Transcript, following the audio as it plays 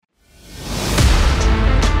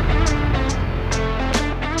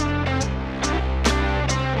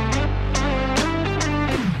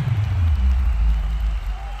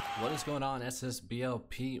SSBL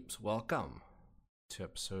peeps, welcome to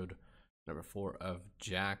episode number 4 of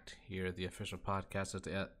Jacked here, the official podcast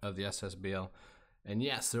of the SSBL. And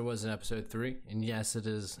yes, there was an episode 3, and yes, it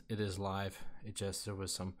is live. There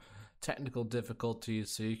was some technical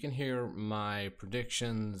difficulties, so you can hear my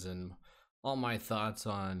predictions and all my thoughts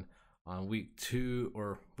on week 2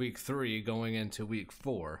 or week 3 going into week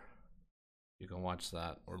 4. You can watch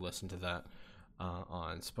that or listen to that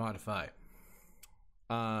on Spotify.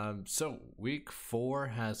 So week 4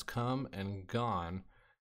 has come and gone,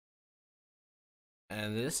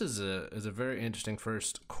 and this is a very interesting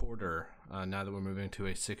first quarter. Now that we're moving to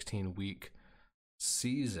a 16-week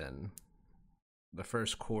season, the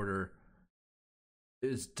first quarter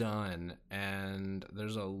is done, and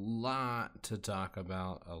there's a lot to talk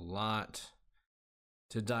about, a lot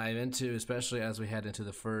to dive into, especially as we head into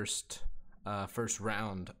the first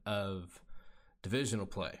round of divisional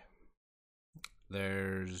play.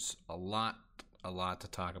 There's a lot to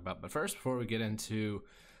talk about. But first, before we get into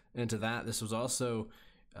that, this was also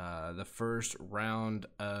the first round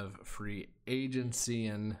of free agency,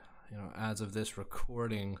 and as of this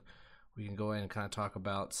recording, we can go ahead and kind of talk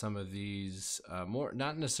about some of these more,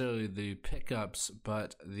 not necessarily the pickups,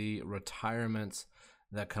 but the retirements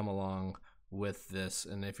that come along with this.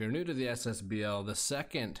 And if you're new to the SSBL, the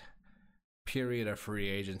second period of free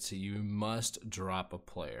agency, you must drop a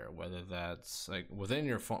player, whether that's like within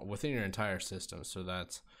your entire system. So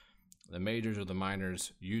that's the majors or the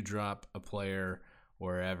minors. You drop a player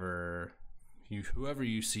whoever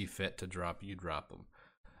you see fit to drop, you drop them.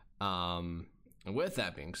 And with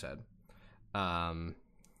that being said, a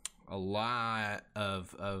lot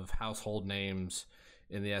of household names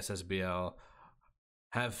in the SSBL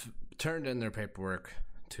have turned in their paperwork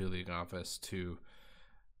to league office to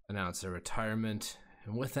announce their retirement.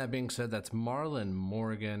 And with that being said, that's Marlon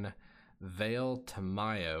Morgan, Vale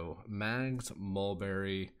Tamayo, Mags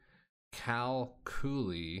Mulberry, Cal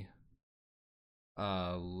Cooley,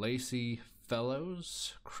 Lacey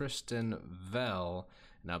Fellows, Kristen Vell,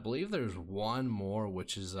 and I believe there's one more,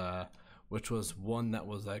 which was one that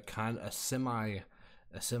was like kind of a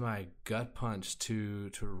semi gut punch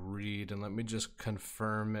to read. And let me just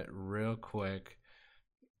confirm it real quick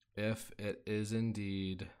if it is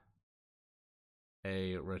indeed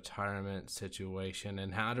a retirement situation,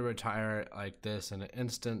 and how to retire like this in an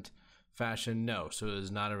instant fashion. No, so it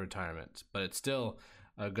is not a retirement, but it's still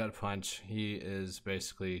a gut punch. He is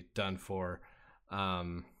basically done for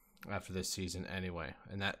after this season anyway,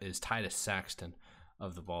 and that is Titus Saxton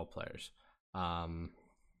of the Ball Players.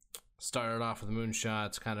 Started off with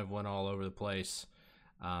moonshots, kind of went all over the place,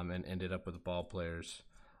 and ended up with the Ball Players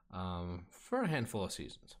for a handful of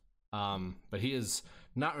seasons. But he is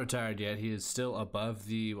not retired yet. He is still above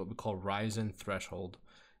the what we call Ryzen threshold.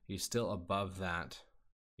 He's still above that.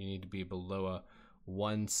 You need to be below a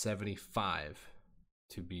 175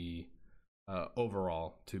 to be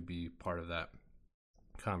overall to be part of that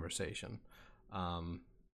conversation. But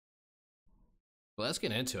let's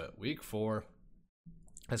get into it. Week 4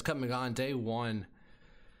 has come and gone. Day 1,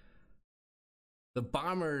 the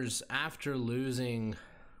Bombers, after losing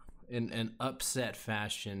in an upset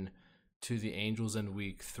fashion to the Angels in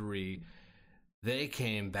week 3, they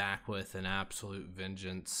came back with an absolute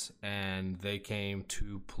vengeance, and they came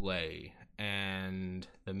to play. And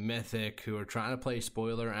the Mythic, who are trying to play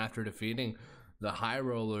spoiler after defeating the High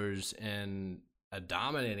Rollers in a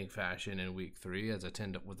dominating fashion in week 3 with a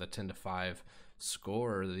 10-5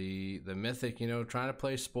 score, the Mythic, trying to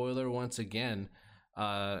play spoiler once again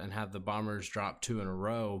and have the Bombers drop 2 in a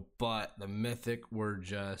row, but the Mythic were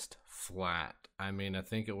just flat. I mean, I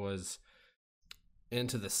think it was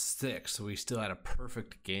into the 6th, so we still had a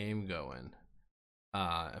perfect game going.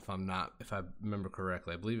 If I remember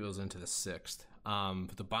correctly, I believe it was into the 6th.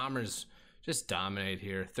 But the Bombers just dominate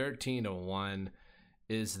here. 13-1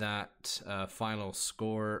 is that final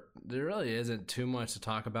score. There really isn't too much to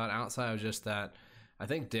talk about outside of just that I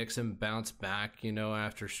think Dixon bounced back,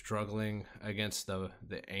 after struggling against the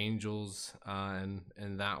Angels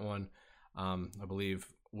in that one. I believe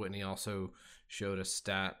Whitney also showed a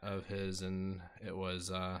stat of his, and it was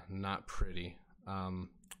not pretty.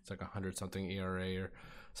 It's like 100-something ERA or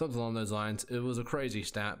something along those lines. It was a crazy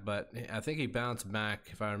stat, but I think he bounced back.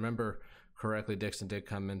 If I remember correctly, Dixon did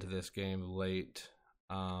come into this game late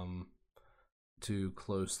to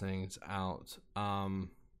close things out.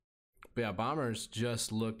 But yeah, Bombers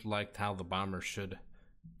just looked like how the Bombers should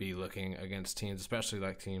be looking against teams, especially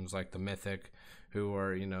like teams like the Mythic, who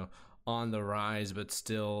are on the rise, but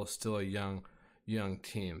still a young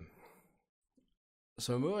team.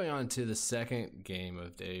 So moving on to the second game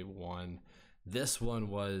of day 1, this one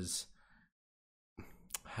was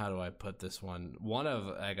how do I put this one? One of,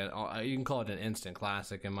 like, you can call it an instant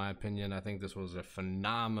classic in my opinion. I think this was a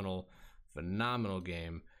phenomenal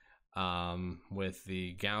game, with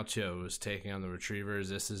the Gauchos taking on the Retrievers.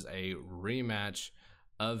 This is a rematch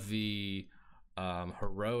of the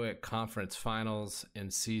heroic conference finals in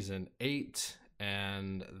season 8,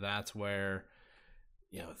 and that's where,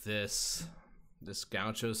 you know, this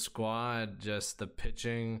Gaucho squad, just the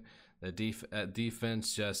pitching, the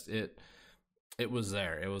defense, just it was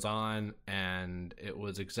there. It was on, and it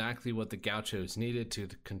was exactly what the Gauchos needed to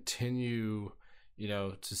continue, you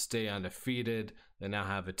know, to stay undefeated. They now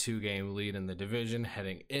have a 2-game lead in the division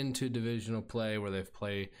heading into divisional play, where they've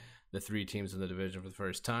played the 3 teams in the division for the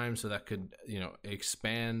first time. So that could, you know,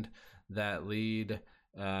 expand that lead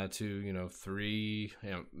to, you know, 3, you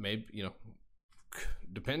know, maybe, you know,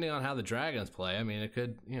 depending on how the Dragons play. I mean, it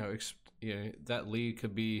could, you know, that lead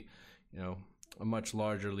could be, you know, a much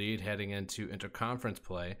larger lead heading into interconference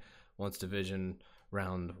play once division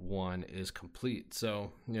round 1 is complete.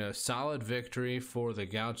 So, you know, solid victory for the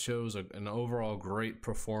Gauchos, an overall great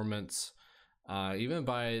performance, even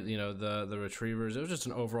by, you know, the Retrievers. It was just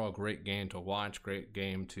an overall great game to watch, great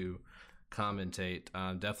game to commentate.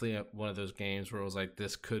 Definitely one of those games where it was like,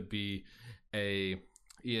 this could be a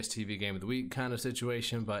ESTV game of the week kind of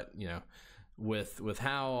situation, but, you know, with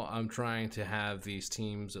how I'm trying to have these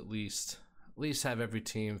teams at least have every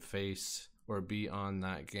team face or be on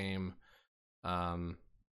that game,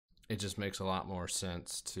 it just makes a lot more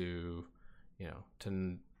sense to, you know,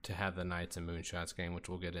 to have the Knights and Moonshots game, which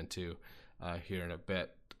we'll get into here in a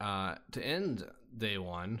bit. To end day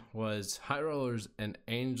 1 was High Rollers and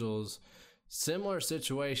Angels. Similar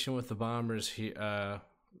situation with the Bombers here.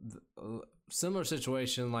 Similar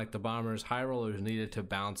situation like the Bombers. High Rollers needed to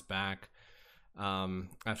bounce back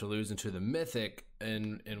after losing to the Mythic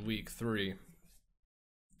in week 3.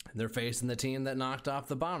 They're facing the team that knocked off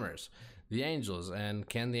the Bombers, the Angels. And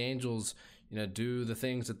can the Angels, you know, do the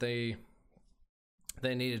things that they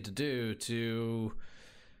needed to do to,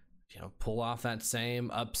 you know, pull off that same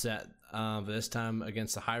upset this time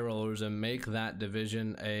against the High Rollers and make that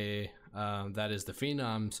division that is the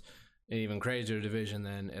Phenoms, an even crazier division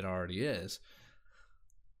than it already is.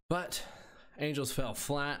 But Angels fell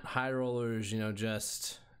flat. High Rollers, you know,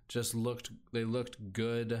 just looked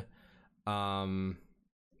good.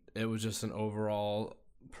 It was just an overall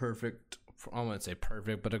perfect, I wouldn't say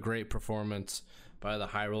perfect, but a great performance by the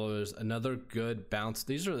High Rollers. Another good bounce.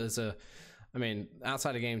 I mean,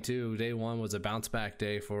 outside of game 2, day 1 was a bounce back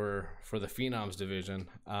day for the Phenoms division.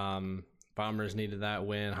 Bombers needed that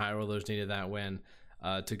win. High Rollers needed that win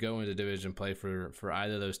to go into division play for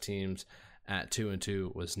either of those teams at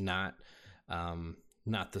 2-2 was not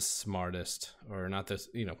the smartest, or not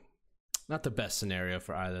the best scenario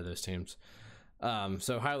for either of those teams.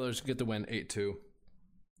 So High Rollers get the win 8-2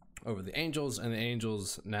 over the Angels, and the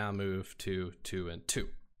Angels now move to 2-2.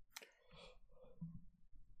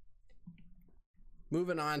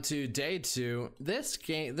 Moving on to day 2, this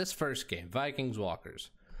first game, Vikings Walkers.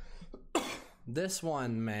 This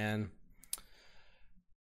one, man,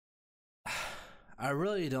 I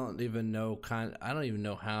really don't even know I don't even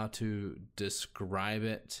know how to describe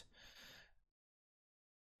it,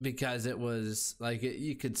 because it was like,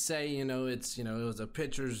 you could say, you know, it's, you know, it was a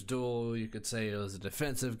pitcher's duel. You could say it was a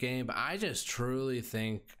defensive game, but I just truly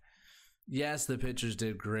think, yes, the pitchers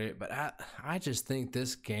did great, but I just think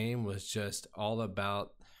this game was just all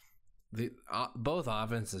about both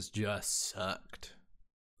offenses just sucked.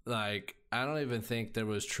 Like, I don't even think there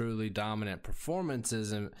was truly dominant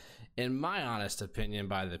performances in my honest opinion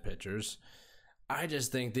by the pitchers. I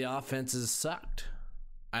just think the offenses sucked.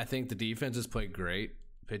 I think the defenses played great.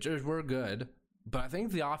 Pitchers were good, but I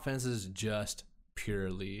think the offenses just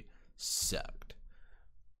purely sucked.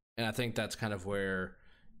 And I think that's kind of where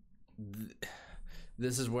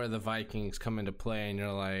this is where the Vikings come into play, and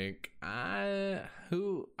you're like, I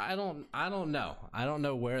don't know. I don't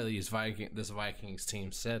know where this Vikings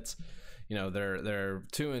team sits. You know, they're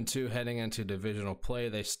 2-2 heading into divisional play.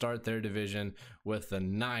 They start their division with the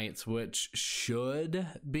Knights, which should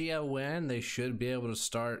be a win. They should be able to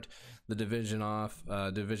start the division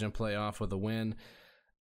play off with a win.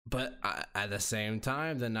 But at the same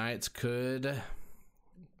time, the Knights could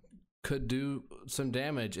do some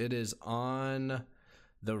damage. It is on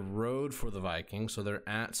the road for the Vikings, so they're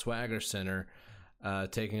at Swagger Center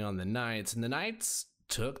taking on the Knights, and the Knights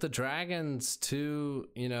took the Dragons to,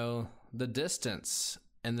 you know, the distance,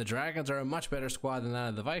 and the Dragons are a much better squad than that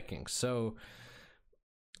of the Vikings. So,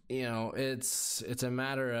 you know, it's a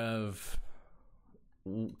matter of,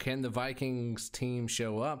 can the Vikings team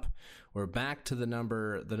show up? We're back to the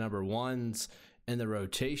number ones in the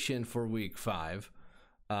rotation for week 5.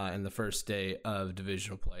 in the first day of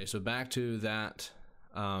divisional play. So back to that,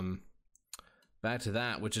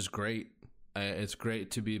 which is great. It's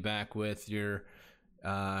great to be back with your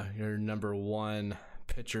number one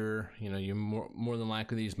pitcher. You more than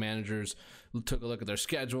likely, these managers took a look at their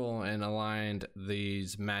schedule and aligned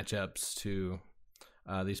these matchups to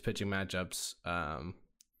these pitching matchups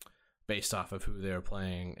based off of who they're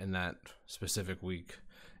playing in that specific week.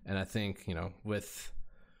 And I think,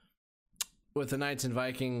 with the Knights and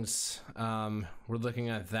Vikings, we're looking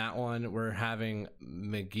at that one. We're having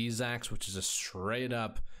McGeezax, which is a straight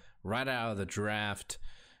up, right out of the draft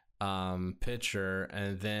pitcher.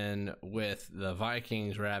 And then with the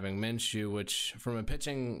Vikings, we're having Minshew, which from a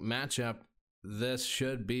pitching matchup, this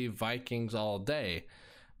should be Vikings all day.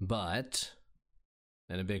 But,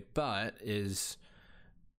 and a big but, is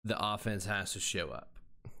the offense has to show up.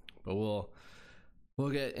 But we'll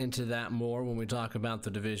get into that more when we talk about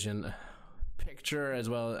the division picture, as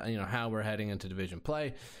well as how we're heading into division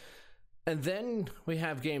play. And then we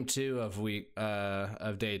have game 2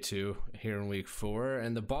 of day 2 here in week 4,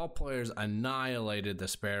 and the ball players annihilated the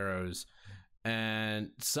Sparrows.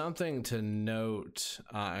 And something to note,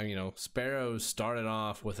 Sparrows started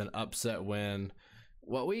off with an upset win,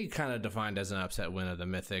 what we kind of defined as an upset win of the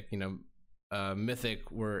Mythic.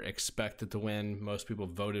 Mythic were expected to win. Most people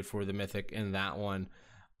voted for the Mythic in that one.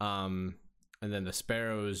 And then the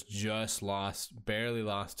Sparrows just barely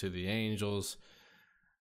lost to the Angels.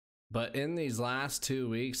 But in these last 2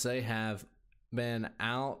 weeks, they have been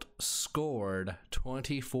outscored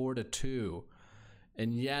 24-2.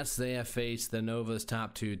 And yes, they have faced the Nova's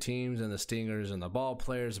top 2 teams and the Stingers and the ball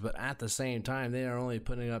players, but at the same time, they are only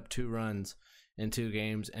putting up 2 runs in 2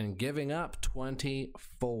 games and giving up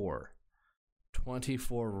 24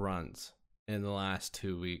 runs in the last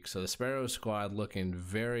 2 weeks. So the Sparrows squad looking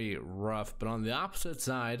very rough. But on the opposite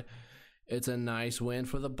side, it's a nice win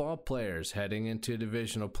for the ball players heading into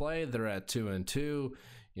divisional play. They're at 2-2.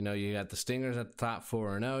 You got the Stingers at the top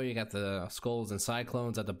 4-0. You got the Skulls and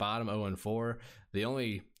Cyclones at the bottom 0-4. The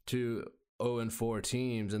only 2 0-4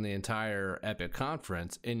 teams in the entire Epic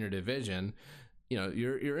Conference in your division.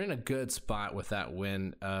 You're in a good spot with that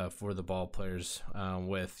win for the ball players,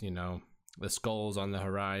 with the Skulls on the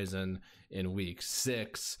horizon in week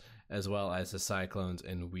 6, as well as the Cyclones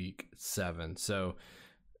in week 7. So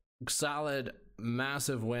solid,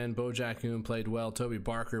 massive win. Bojack Hoon played well. Toby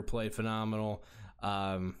Barker played phenomenal.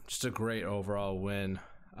 Just a great overall win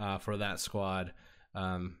for that squad.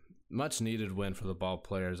 Much needed win for the ball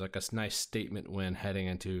players, like a nice statement win heading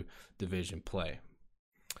into division play.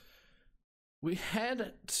 We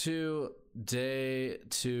head to day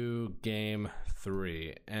 2, game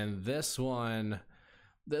 3, and this one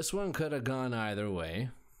could have gone either way.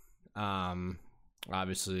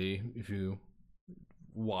 Obviously, if you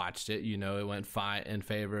watched it, it went 5 in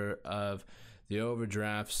favor of the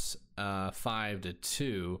Overdrafts,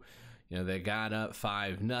 5-2. They got up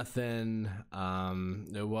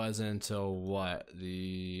 5-0. It wasn't until I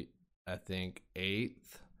think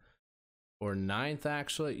 8th or 9th,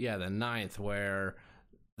 actually. Yeah, the 9th, where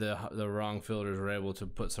the wrong fielders were able to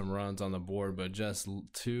put some runs on the board, but just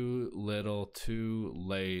too little, too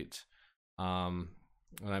late. And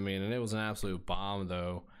it was an absolute bomb,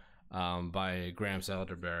 though, by Graham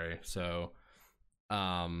Elderberry. So,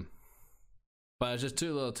 but it's just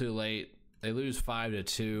too little, too late. They lose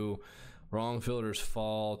 5-2. Wrong fielders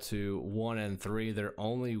fall to 1-3. Their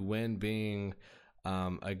only win being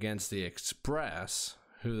against the Express,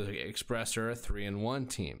 who the Express are a 3-1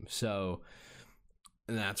 team. So,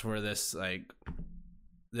 and that's where this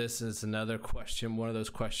is another question, one of those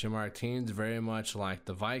question mark teams, very much like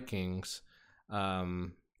the Vikings. I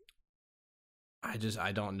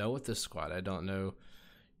don't know with this squad. I don't know,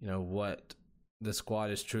 what the squad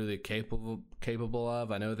is truly capable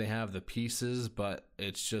of. I know they have the pieces, but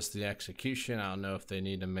it's just the execution. I don't know if they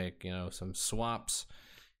need to make, some swaps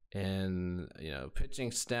in,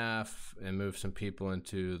 pitching staff and move some people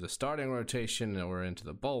into the starting rotation or into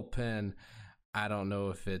the bullpen. I don't know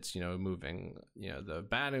if it's, moving, the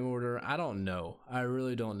batting order. I don't know. I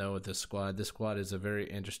really don't know with this squad. This squad is a very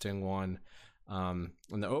interesting one. And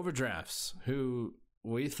the Overdrafts, who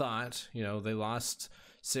we thought, they lost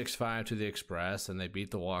 6-5 to the Express, and they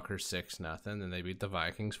beat the Walkers 6-0, and they beat the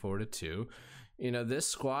Vikings 4-2. This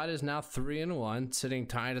squad is now 3-1, sitting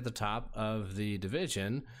tied at the top of the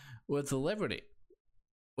division with the Liberty,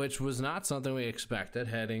 which was not something we expected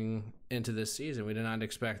heading into this season. We did not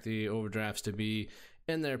expect the Overdrafts to be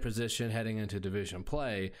in their position heading into division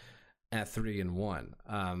play at 3-1.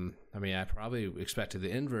 I probably expected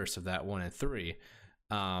the inverse of that, 1-3.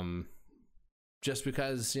 just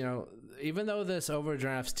because, even though this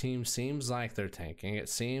overdrafts team seems like they're tanking, it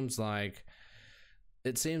seems like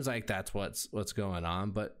that's what's going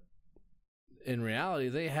on, but in reality,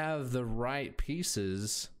 they have the right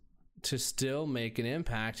pieces to still make an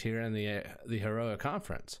impact here in the Heroic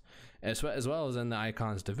Conference, as well as in the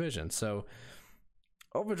Icons division. So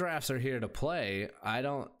overdrafts are here to play. I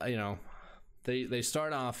don't, they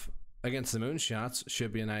start off against the Moonshots,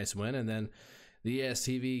 should be a nice win, and then the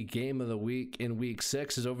ESTV game of the week in week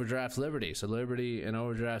 6 is Overdraft Liberty. So Liberty and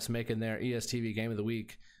Overdrafts making their ESTV game of the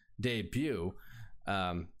week debut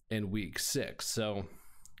in week 6. So,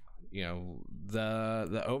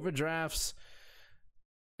 the Overdrafts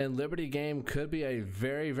and Liberty game could be a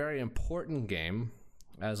very, very important game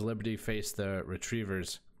as Liberty face the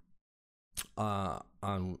Retrievers on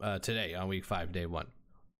today on week 5, day 1.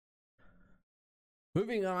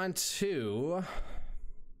 Moving on to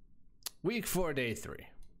week 4, day 3.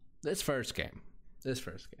 This first game. This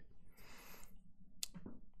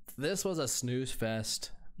was a snooze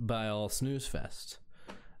fest by all snooze fest.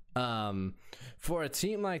 For a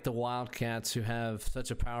team like the Wildcats, who have such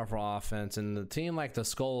a powerful offense, and a team like the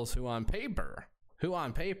Skulls, who on paper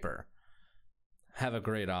have a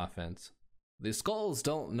great offense, the Skulls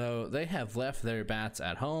don't know. They have left their bats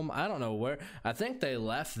at home. I don't know where. I think they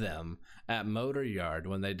left them at Motor Yard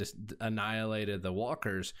when they just annihilated the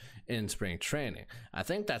Walkers in spring training. I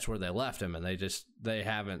think that's where they left them, and they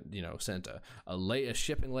haven't sent a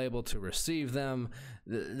shipping label to receive them.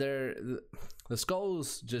 The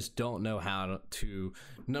Skulls just don't know how to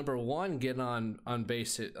number one, get on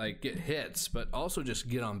base, get hits, but also just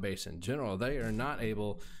get on base in general. They are not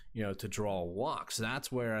able to draw walks.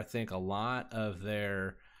 That's where I think a lot of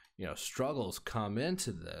their struggles come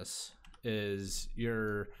into this, is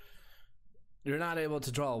you're not able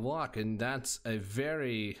to draw a walk, and that's a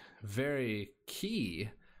very, very key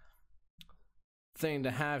thing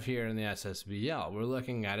to have here in the SSBL. We're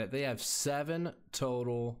looking at it. They have 7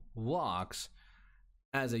 total walks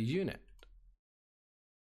as a unit,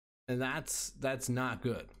 and that's not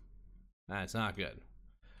good. That's not good.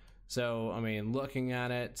 So, looking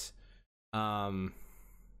at it, 7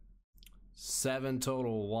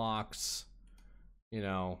 total walks,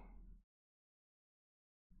 that's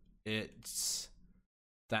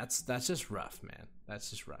just rough, man.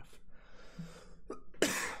 That's just rough.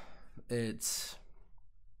 Let's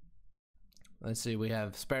see, we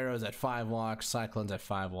have Sparrows at 5 walks, Cyclones at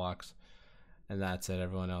 5 walks, and that's it.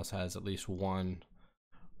 Everyone else has at least one.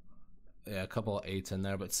 Yeah, a couple of 8s in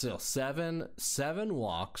there, but still 7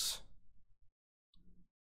 walks.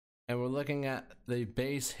 And we're looking at the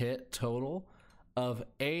base hit total of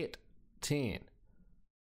 18.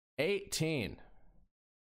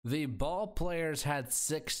 The ball players had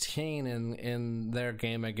 16 in their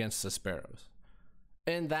game against the Sparrows.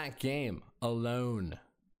 In that game alone.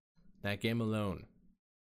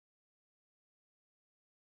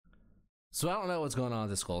 So I don't know what's going on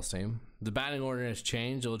with the Skulls team. The batting order has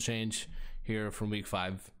changed. It'll change here from week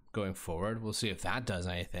 5 going forward. We'll see if that does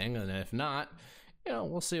anything, and if not,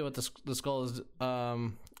 we'll see what the Skulls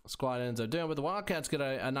squad ends up doing. But the Wildcats get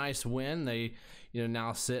a nice win. They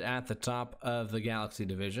now sit at the top of the Galaxy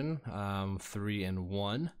division.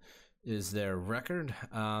 3-1 is their record,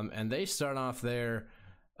 and they start off their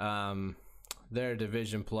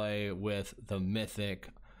division play with the Mythic,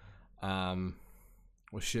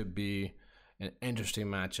 which should be an interesting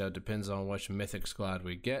matchup. Depends on which Mythic squad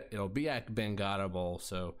we get. It'll be at Bengata Bowl,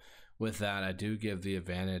 so with that, I do give the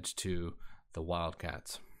advantage to the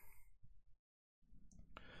Wildcats.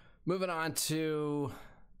 Moving on to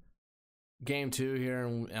game 2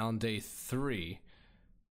 here on day 3.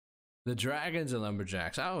 The Dragons and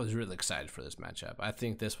Lumberjacks. I was really excited for this matchup. I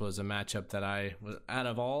think this was a matchup that out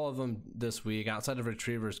of all of them this week, outside of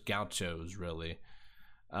Retrievers, Gauchos, really,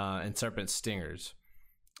 and Serpent Stingers,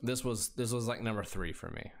 this was like number 3 for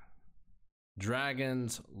me.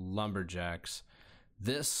 Dragons, Lumberjacks.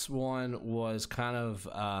 This one was kind of,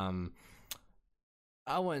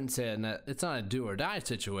 I wouldn't say it's not a do or die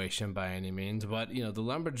situation by any means, but the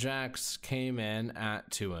Lumberjacks came in at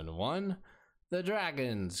 2-1. The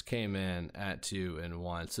Dragons came in at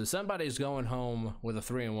 2-1. So somebody's going home with a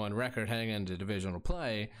 3-1 record heading into divisional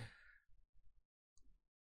play.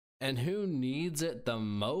 And who needs it the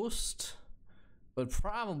most would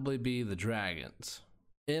probably be the Dragons,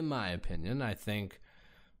 in my opinion. I think,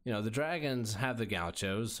 the Dragons have the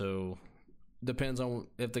Gauchos, so depends on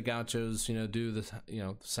if the Gauchos, do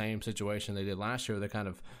the same situation they did last year. They kind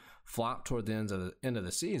of flopped toward the end of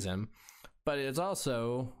the season, but it's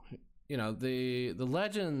also, the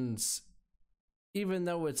Legends, even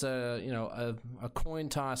though it's a coin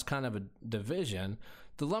toss kind of a division,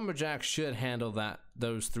 the Lumberjacks should handle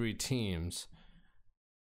those 3 teams,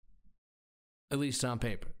 at least on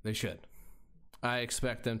paper. They should. I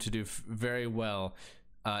expect them to do very well,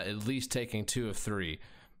 at least taking 2 of 3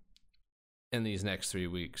 in these next 3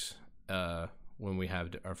 weeks when we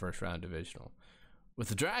have our first round divisional. With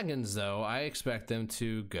the Dragons, though, I expect them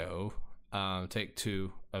to go take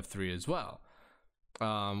 2 of 3 as well,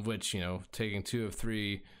 which, taking 2 of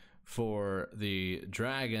 3 for the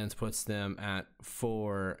Dragons puts them at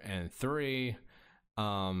 4 and 3,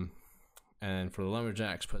 and for the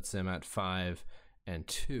Lumberjacks puts them at 5 and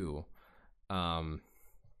 2.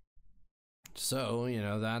 So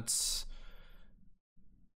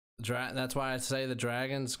that's why I say the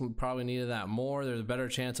Dragons probably needed that more. There's a better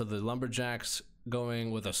chance of the Lumberjacks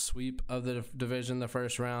going with a sweep of the division the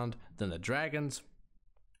first round than the Dragons.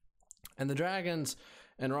 And the Dragons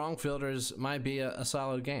and wrong fielders might be a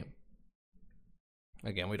solid game.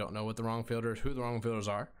 Again, we don't know who the wrong fielders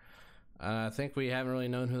are. I think we haven't really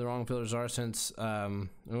known who the wrong fielders are since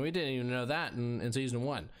we didn't even know that in season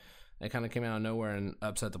 1. They kind of came out of nowhere and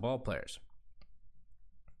upset the ball players.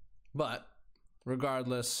 But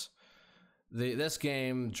regardless, this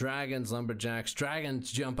game, Dragons, Lumberjacks,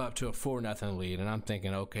 Dragons jump up to a 4-0 lead, and I'm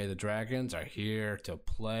thinking, okay, the Dragons are here to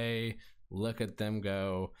play. Look at them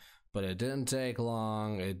go. But it didn't take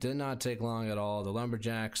long. It did not take long at all. The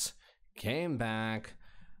Lumberjacks came back,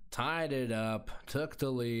 tied it up, took the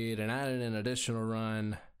lead, and added an additional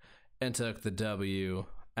run, and took the W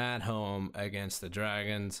at home against the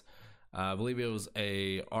Dragons. I believe it was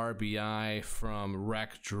a RBI from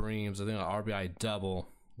Wreck Dreams. I think an RBI double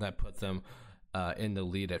that put them in the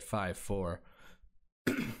lead at 5-4.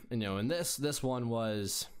 And this one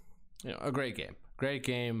was a great game. Great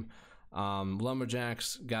game.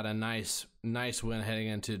 Lumberjacks got a nice win heading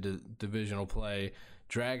into divisional play.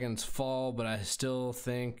 Dragons fall, but I still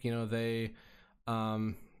think they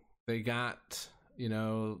got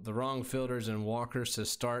the wrong fielders and walkers to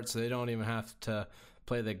start, so they don't even have to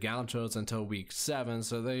play the Gauchos until week 7.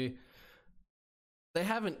 So they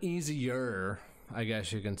have an easier, I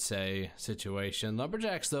guess you can say, situation.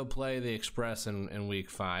 Lumberjacks, though, play the Express in week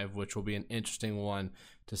 5, which will be an interesting one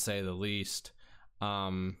to say the least.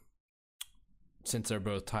 Since they're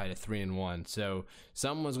both tied at 3-1. So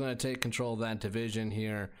someone's going to take control of that division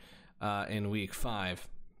here in week 5.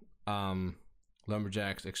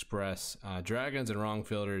 Lumberjacks, Express, Dragons, and Wrong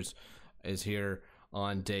Fielders is here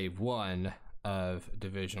on day 1 of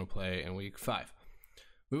divisional play in week 5.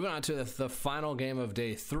 Moving on to the final game of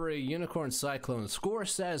day 3, Unicorn Cyclone. Score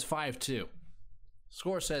says 5-2.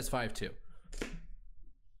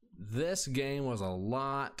 This game was a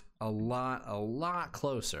lot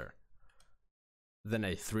closer than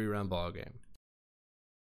a 3-run ball game.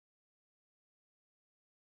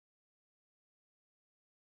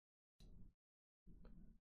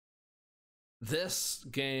 This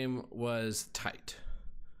game was tight.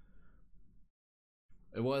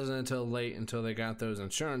 It wasn't until they got those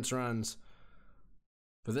insurance runs,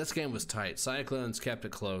 but this game was tight. Cyclones kept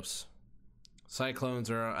it close.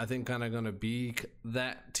 Cyclones are, I think, kind of going to be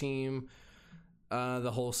that team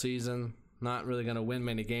the whole season. Not really going to win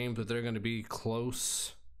many games, but they're going to be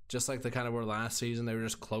close, just like they kind of were last season. They were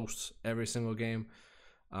just close every single game.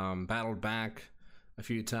 Battled back a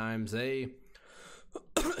few times.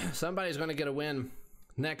 Somebody's going to get a win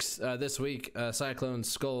this week. Cyclones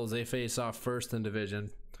Skulls, they face off first in division,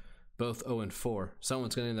 both 0-4.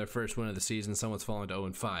 Someone's getting their first win of the season. Someone's falling to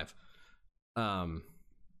 0-5.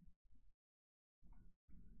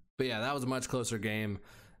 But yeah, that was a much closer game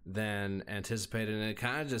than anticipated, and it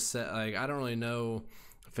kind of just said, I don't really know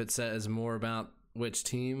if it says more about which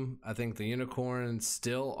team. I think the Unicorns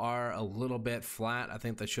still are a little bit flat. I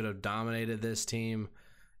think they should have dominated this team,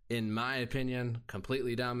 in my opinion,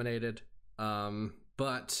 completely dominated.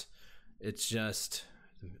 But it's just,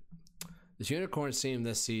 this Unicorns team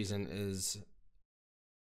this season is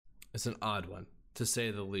an odd one, to say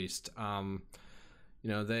the least.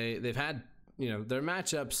 They've had their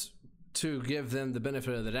matchups, to give them the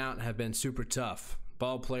benefit of the doubt, have been super tough.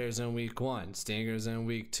 Ball players in week 1, Stingers in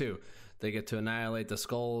week 2. They get to annihilate the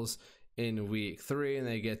Skulls in week 3, and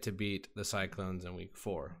they get to beat the Cyclones in week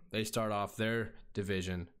 4. They start off their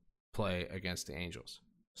division play against the Angels.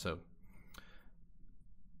 So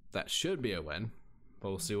that should be a win, but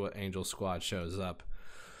we'll see what Angel squad shows up.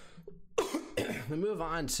 We move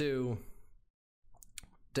on to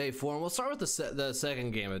day 4, and we'll start with the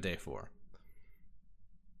second game of day 4.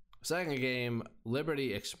 Second game,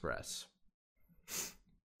 Liberty Express.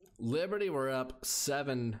 Liberty were up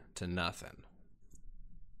 7-0,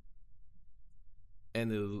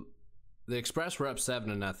 and the Express were up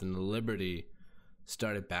 7-0. The Liberty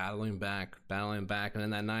started battling back, and in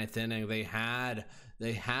that ninth inning, they had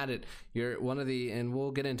it. You're one of the, and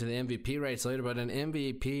we'll get into the MVP rates later, but an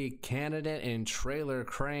MVP candidate in Trailer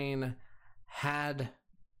Crane had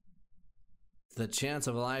the chance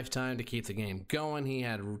of a lifetime to keep the game going. He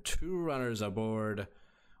had 2 runners aboard,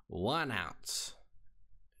 1 out,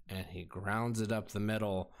 and he grounds it up the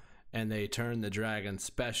middle, and they turn the Dragon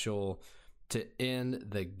special to end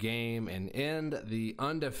the game and end the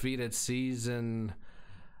undefeated season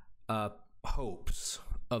hopes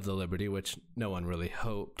of the Liberty, which no one really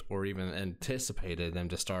hoped or even anticipated them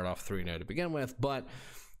to start off 3-0 to begin with, but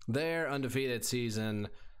their undefeated season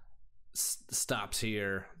stops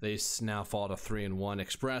here. They now fall to 3-1.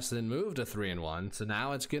 Express then move to 3-1. So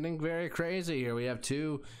now it's getting very crazy here. We have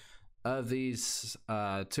two of the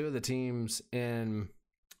teams in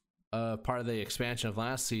part of the expansion of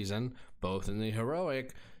last season, both in the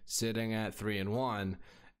heroic, sitting at 3-1,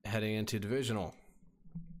 heading into divisional.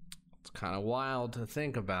 It's kind of wild to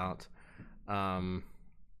think about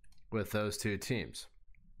with those two teams.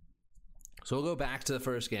 So we'll go back to the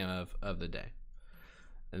first game of the day.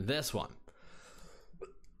 And this one,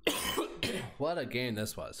 what a game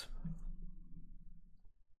this was.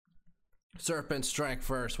 Serpents strike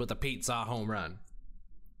first with a pizza home run.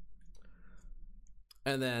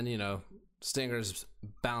 And then, Stingers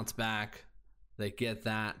bounce back. They get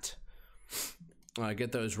that.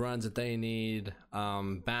 Get those runs that they need.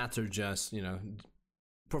 Bats are just,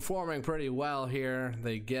 performing pretty well here.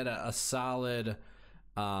 They get a solid...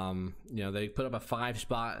 they put up a 5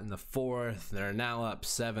 spot in the 4th. They're now up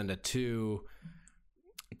 7-2.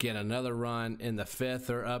 Get another run in the 5th.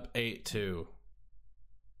 They're up 8-2.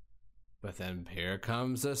 But then here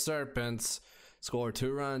comes the Serpents. Score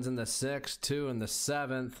 2 runs in the 6th, 2 in the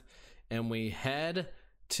 7th, and we head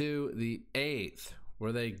to the 8th,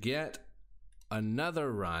 where they get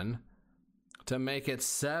another run to make it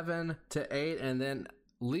 7-8, and then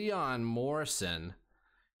Leon Morrison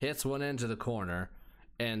hits one into the corner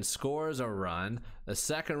and scores a run. The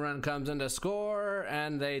second run comes in to score,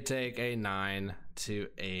 and they take a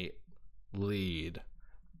 9-8 lead.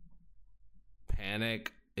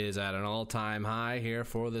 Panic is at an all-time high here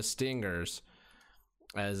for the Stingers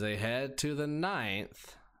as they head to the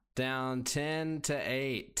 9th, down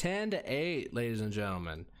 10-8. 10-8, ladies and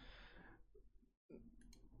gentlemen.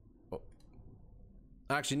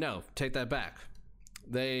 Actually, no, take that back.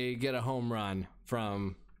 They get a home run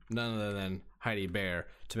from none other than Heidi Bear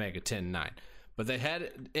to make it 10-9. But they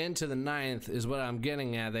head into the 9th is what I'm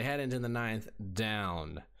getting at. They head into the 9th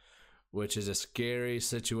down, which is a scary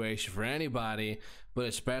situation for anybody, but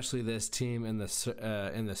especially this team in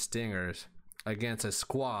the Stingers against a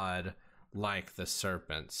squad like the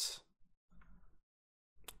Serpents.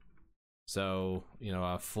 So,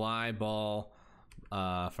 a fly ball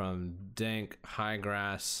from Dink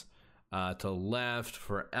Highgrass to left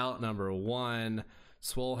for out number 1.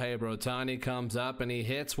 Swolhe Brotani comes up and he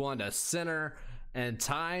hits one to center and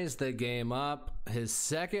ties the game up. His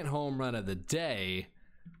second home run of the day.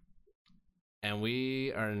 And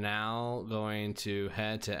we are now going to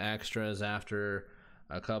head to extras after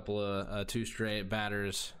a couple of 2 straight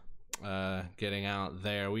batters getting out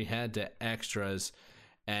there. We head to extras,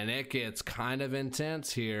 and it gets kind of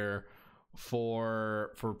intense here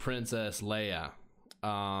for Princess Leia.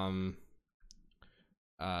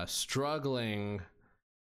 Struggling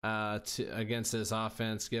against this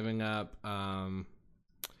offense, giving up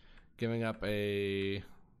a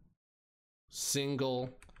single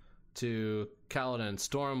to Kaladin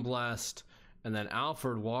Stormblessed, and then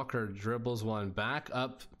Alfred Walker dribbles one back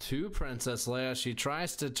up to Princess Leia. She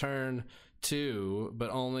tries to turn 2,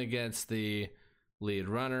 but only gets the lead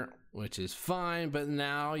runner, which is fine, but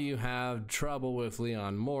now you have trouble with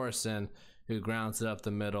Leon Morrison, who grounds it up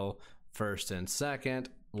the middle, 1st and 2nd,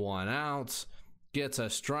 1 out, gets a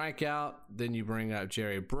strikeout, then you bring up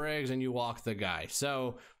Jerry Briggs and you walk the guy.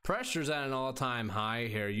 So pressure's at an all-time high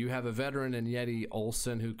here. You have a veteran in Yeti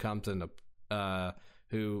Olsen who comes in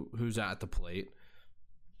who's at the plate.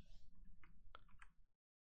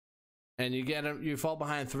 And you fall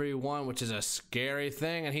behind 3-1, which is a scary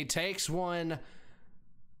thing, and he takes the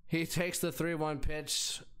 3-1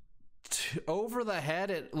 pitch over the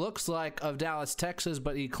head, it looks like, of Dallas, Texas,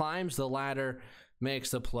 but he climbs the ladder,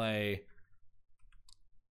 makes the play.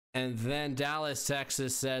 And then Dallas,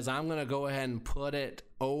 Texas says, I'm going to go ahead and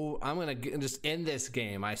I'm going to just end this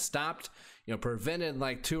game. I stopped, prevented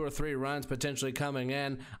like 2 or 3 runs potentially coming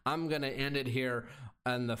in. I'm going to end it here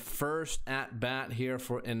on the first at bat here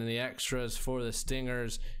in the extras for the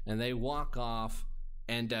Stingers. And they walk off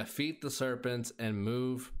and defeat the Serpents and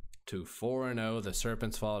move to 4-0. The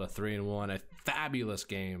Serpents fall to 3-1. A fabulous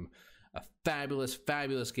game a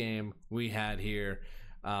fabulous game we had here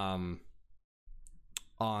on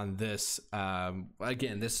this.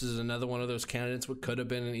 Again, this is another one of those candidates what could have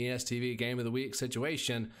been an ESTV Game of the Week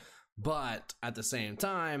situation, but at the same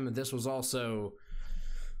time, this was also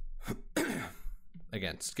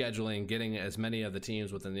again, scheduling, getting as many of the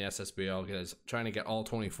teams within the SSBL, trying to get all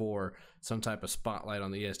 24 some type of spotlight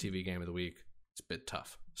on the ESTV Game of the Week. It's a bit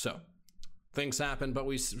tough. So things happen, but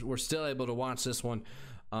we're still able to watch this one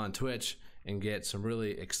on Twitch and get some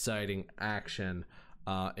really exciting action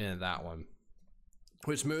in that one.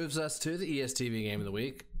 Which moves us to the ESTV Game of the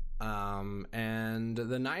Week and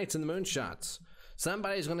the Knights and the Moonshots.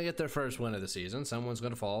 Somebody's going to get their first win of the season. Someone's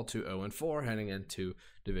going to fall to 0-4 heading into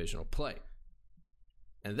divisional play.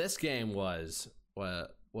 And this game was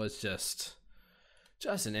just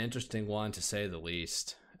an interesting one, to say the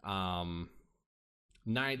least.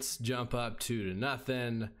 Knights jump up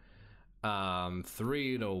 2-0,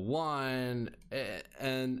 3-1,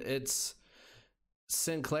 and it's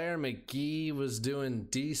Sinclair McGee was doing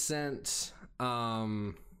decent.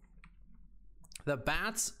 The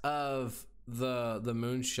bats of the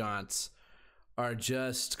Moonshots are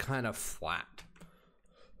just kind of flat.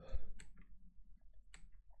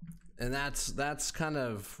 And that's kind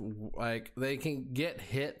of like, they can get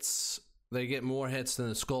hits. They get more hits than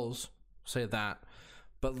the Skulls, say that.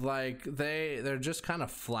 But like they're just kind of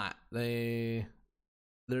flat. They're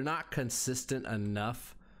not consistent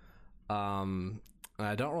enough.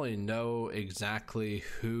 I don't really know exactly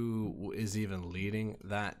who is even leading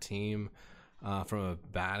that team from a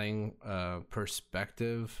batting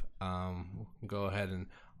perspective. I'll go ahead and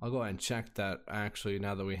check that actually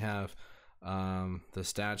now that we have the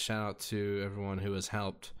stats. Shout out to everyone who has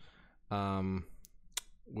helped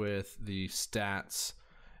with the stats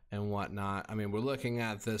and whatnot. I mean, we're looking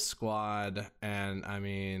at this squad, and I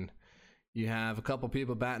mean, you have a couple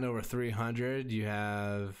people batting over 300. You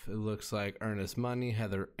have, it looks like, Ernest Money,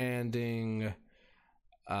 Heather Anding,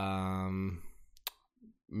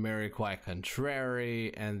 Mary Quai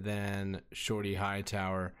Contrary, and then Shorty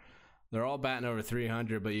Hightower. They're all batting over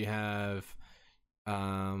 300, but you have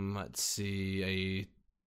let's see, a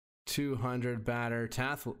 200 batter.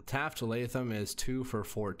 Taft Latham is 2 for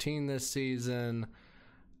 14 this season.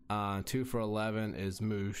 2 for 11 is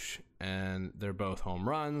Moosh, and they're both home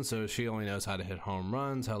runs, so she only knows how to hit home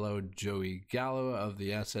runs. Hello, Joey Gallo of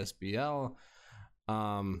the SSBL.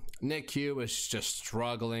 Nick Hugh is just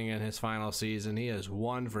struggling in his final season. He is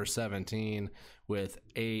 1 for 17 with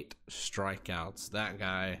 8 strikeouts. That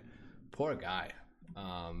guy, poor guy.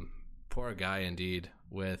 Poor guy indeed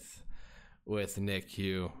with Nick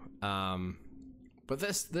Hugh. But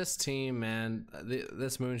this team, man,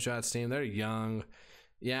 this Moonshots team, they're young.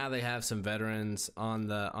 Yeah, they have some veterans on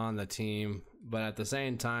the team, but at the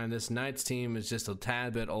same time, this Knights team is just a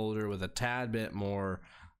tad bit older with a tad bit more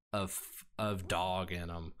of dog in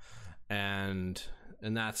them, and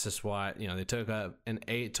that's just why, you know, they took up an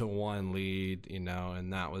 8-1 lead, you know,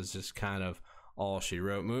 and that was just kind of all she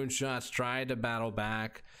wrote. Moonshots tried to battle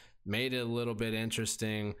back, made it a little bit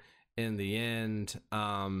interesting in the end,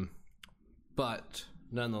 but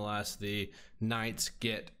nonetheless, the Knights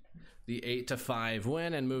get the 8-5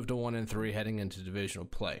 win and move to 1-3 heading into divisional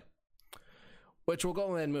play, which we'll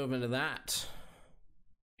go ahead and move into that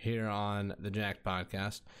here on the Jack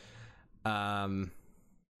Podcast.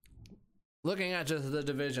 Looking at just the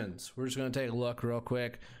divisions, we're just going to take a look real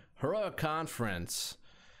quick. Heroic Conference,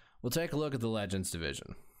 we'll take a look at the Legends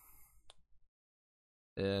division.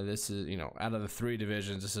 This is, you know, out of the 3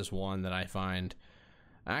 divisions, this is one that I find,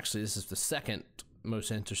 actually this is the second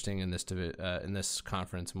most interesting in this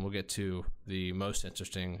conference, and we'll get to the most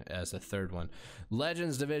interesting as the third one.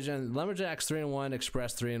 Legends division: Lumberjacks 3-1,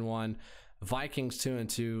 Express 3-1, Vikings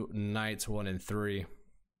 2-2, Knights 1-3.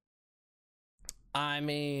 I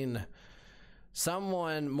mean,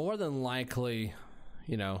 someone more than likely,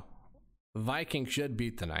 you know, Vikings should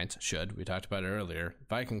beat the Knights. We talked about it earlier.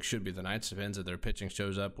 Vikings should beat the Knights. Depends if their pitching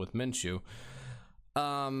shows up with Minshew.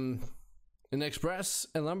 In Express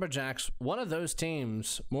and Lumberjacks, one of those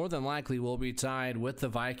teams more than likely will be tied with the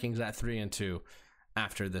Vikings at 3-2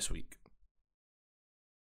 after this week.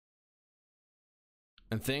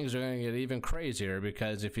 And things are going to get even crazier,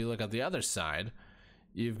 because if you look at the other side,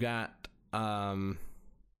 you've got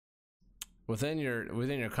within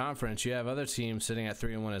your conference, you have other teams sitting at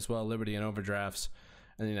 3-1 as well, Liberty and Overdrafts,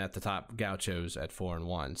 and then at the top, Gauchos at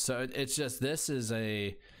 4-1. So it's just, this is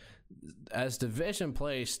as division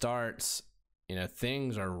play starts, you know,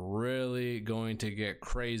 things are really going to get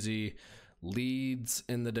crazy. Leads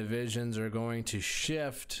in the divisions are going to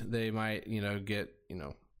shift. They might, you know, get, you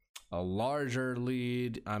know, a larger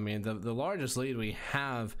lead. I mean, the largest lead we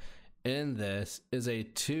have in this is a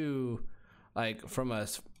two, like from a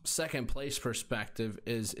second place perspective,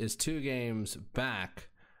 is 2 games back.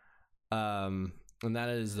 And that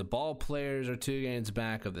is the Ball players are 2 games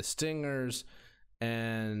back of the Stingers,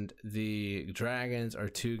 and the Dragons are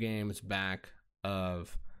 2 games back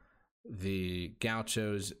of the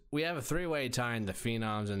Gauchos. We have a 3-way tie in the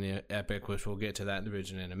Phenoms and the Epic, which we'll get to that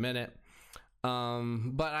division in a minute.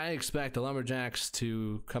 But I expect the Lumberjacks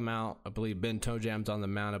to come out. I believe Ben Tojam's on the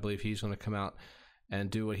mound. I believe he's going to come out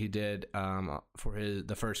and do what he did for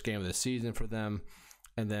the first game of the season for them.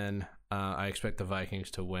 And then I expect the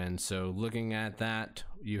Vikings to win. So looking at that,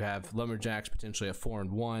 you have Lumberjacks potentially at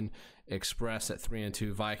 4-1, Express at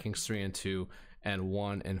 3-2, Vikings 3-2, and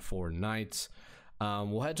 1-4 Knights.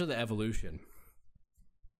 We'll head to the evolution.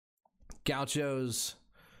 Gauchos,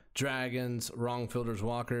 Dragons, wrong fielders,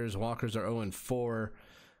 Walkers. Walkers are 0-4.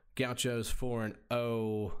 Gauchos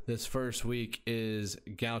 4-0. This first week is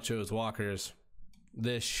Gauchos, Walkers.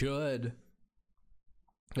 This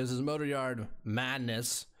is Motor Yard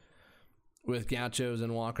madness with Gauchos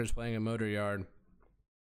and Walkers playing in Motor Yard.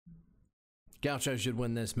 Gauchos should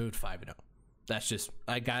win this, move 5-0. That's just,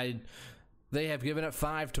 they have given up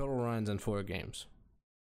 5 total runs in 4 games.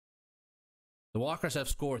 The Walkers have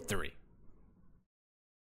scored 3.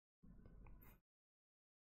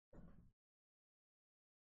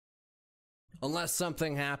 Unless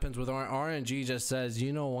something happens with RNG just says,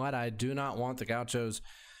 you know what, I do not want the Gauchos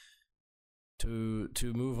to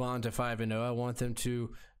move on to 5-0. I want them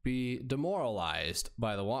to be demoralized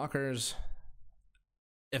by the Walkers.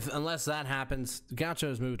 Unless that happens, the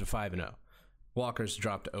Gauchos move to 5-0. Walkers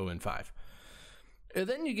drop to 0-5. And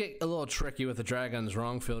then you get a little tricky with the Dragons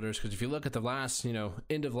wrong fielders, because if you look at the last,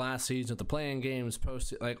 end of last season, the playing games,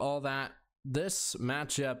 post, like all that, this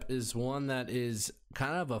matchup is one that is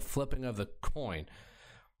kind of a flipping of the coin.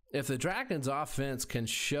 If the Dragons offense can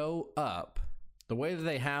show up the way that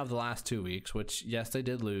they have the last 2 weeks, which yes, they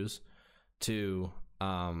did lose to,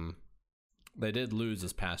 they did lose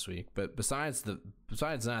this past week, but besides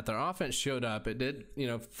that, their offense showed up. It did,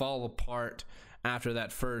 fall apart after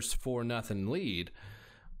that first 4-0 lead.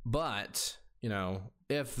 But,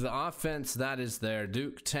 if the offense that is there,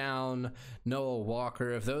 Duketown, Noah Walker,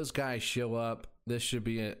 if those guys show up, this should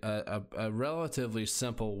be a relatively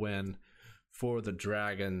simple win for the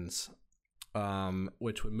Dragons,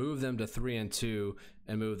 which would move them to 3-2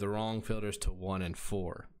 and move the wrong fielders to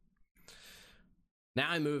 1-4. Now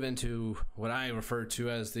I move into what I refer to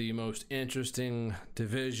as the most interesting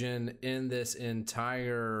division in this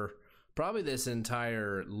entire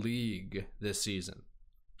league this season.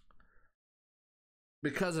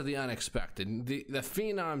 Because of the unexpected. The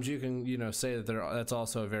Phenoms, you can, say that that's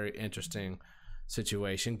also a very interesting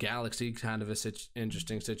situation. Galaxy, kind of a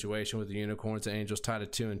interesting situation with the Unicorns and Angels tied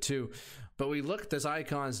at 2-2. But we look at this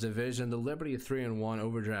Icons division, the Liberty 3-1,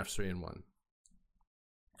 Overdraft 3-1.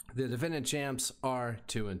 The defending champs are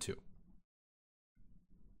 2-2.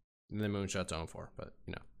 And the Moonshots 0-4, but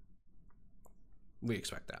we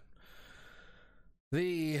expect that.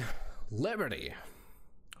 The Liberty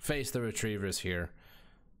face the Retrievers here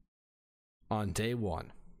on day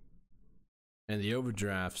 1. And the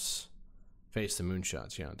Overdrafts face the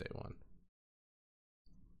Moonshots here on day 1.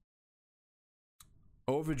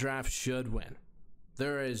 Overdraft should win.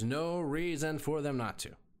 There is no reason for them not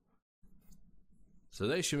to. So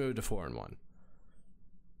they should move to 4-1.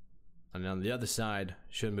 And on the other side,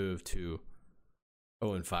 should move to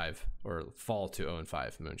 0-5 or fall to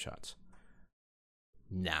 0-5 Moonshots.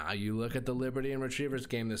 Now you look at the Liberty and Retrievers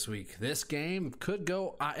game this week. This game could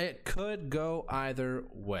go either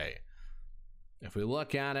way. If we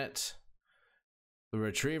look at it, the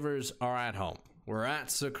Retrievers are at home. We're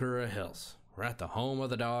at Sakura Hills. We're at the home of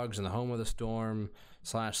the Dogs and the home of the Storm /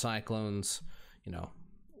 Cyclones.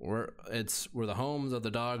 We're the homes of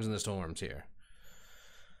the Dogs and the Storms here.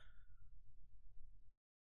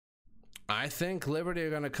 I think Liberty are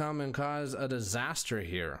going to come and cause a disaster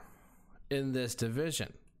here in this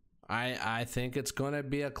division. I think it's going to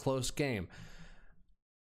be a close game.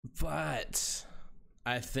 But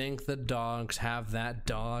I think the Dogs have that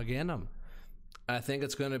dog in them. I think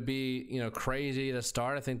it's going to be, crazy to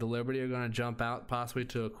start. I think the Liberty are going to jump out possibly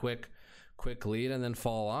to a quick lead and then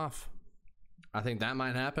fall off. I think that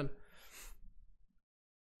might happen.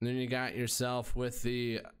 And then you got yourself with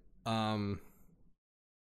the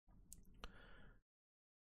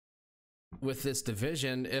with this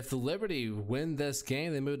division. If the Liberty win this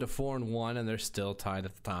game, they move to 4-1, and they're still tied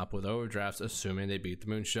at the top with Overdrafts, assuming they beat the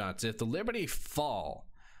Moonshots. If the Liberty fall,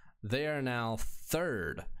 they are now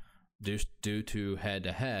third due to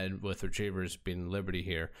head-to-head with Retrievers beating Liberty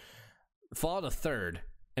here. Fall to third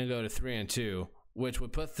and go to 3-2. which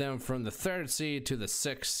would put them from the 3rd seed to the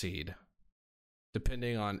 6th seed,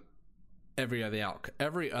 depending on every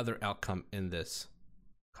other outcome in this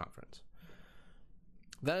conference.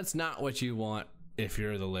 That's not what you want if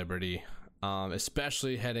you're the Liberty,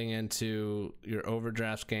 especially heading into your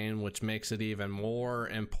overdraft game, which makes it even more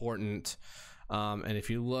important. And if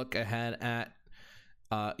you look ahead at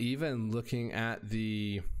even looking at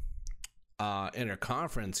the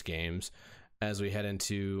interconference games as we head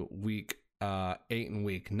into week 8 and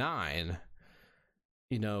week 9,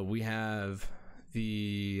 you know, we have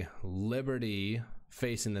the Liberty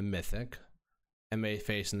facing the Mythic and May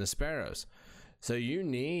facing the Sparrows. So you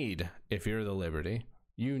need, if you're the Liberty,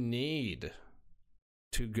 you need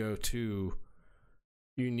to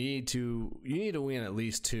win at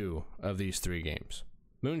least 2 of these 3 games.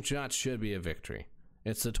 Moonshots should be a victory.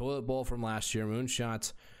 It's the toilet bowl from last year.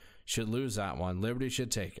 Moonshots should lose that one. Liberty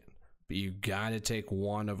should take it. But you got to take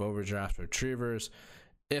one of Overdraft Retrievers,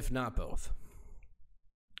 if not both.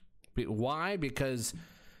 Why? Because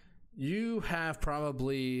you have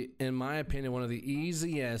probably, in my opinion, one of the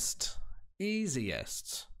easiest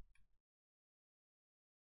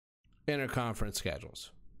interconference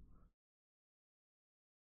schedules.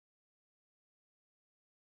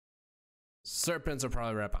 Serpents are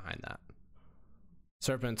probably right behind that.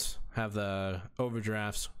 Serpents have the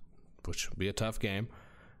Overdrafts, which will be a tough game,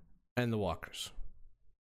 and the Walkers.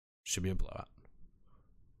 Should be a blowout.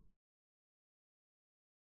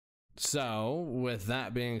 So, with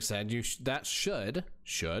that being said, that should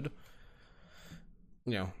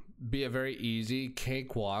be a very easy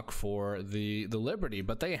cakewalk for the Liberty,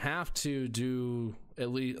 but they have to do at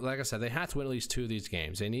least, like I said, they have to win at least 2 of these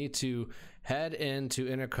games. They need to head into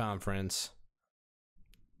interconference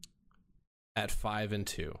at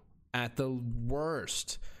 5-2. At the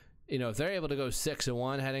worst, if they're able to go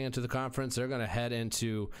 6-1 heading into the conference, they're going to head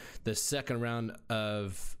into the second round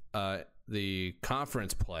of the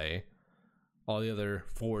conference play, all the other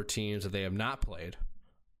 4 teams that they have not played,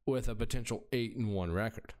 with a potential 8-1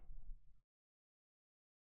 record,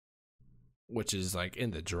 which is like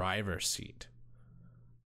in the driver's seat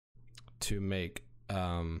to make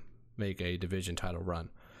a division title run.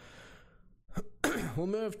 We'll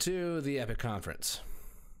move to the Epic Conference,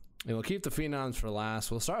 and we'll keep the Phenoms for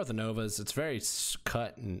last. We'll start with the Novas. It's very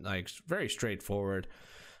cut and very straightforward.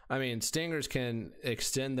 I mean, Stingers can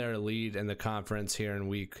extend their lead in the conference here in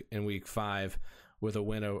week 5 with a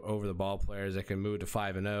win over the Ball Players. They can move to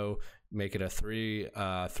 5-0, make it a 3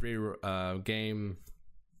 game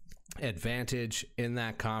advantage in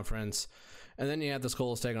that conference. And then you have the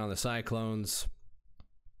Skulls taking on the Cyclones,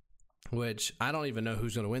 which I don't even know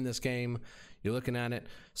who's going to win this game. You're looking at it.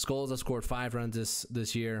 Skulls have scored 5 runs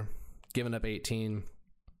this year, giving up 18.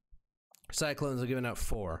 Cyclones have given up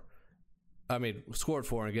 4. Scored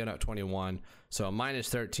 4 and given up 21. So a minus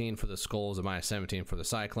 13 for the Skulls, a minus 17 for the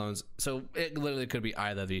Cyclones. So it literally could be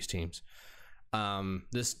either of these teams.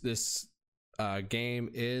 This game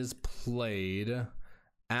is played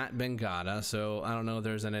at Bengata, so I don't know if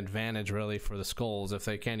there's an advantage really for the Skulls if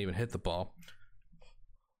they can't even hit the ball.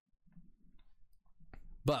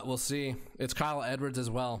 But we'll see. It's Kyle Edwards as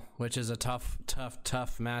well, which is a tough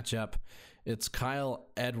matchup. It's Kyle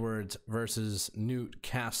Edwards versus Newt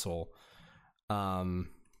Castle. So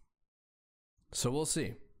we'll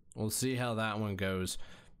see. We'll see how that one goes.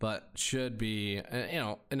 But should be,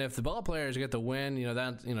 and if the Ball Players get the win,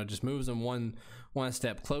 that just moves them one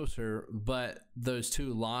step closer. But those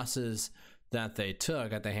 2 losses that they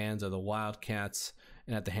took at the hands of the Wildcats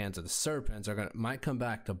and at the hands of the Serpents might come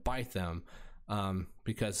back to bite them,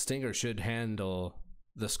 because Stingers should handle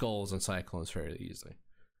the Skulls and Cyclones fairly easily,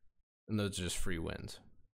 and those are just free wins.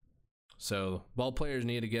 So Ball Players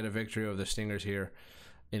need to get a victory over the Stingers here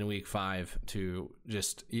in week 5 to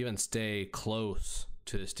just even stay close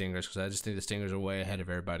to the Stingers, because I just think the Stingers are way ahead of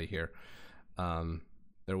everybody here.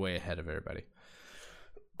 They're way ahead of everybody.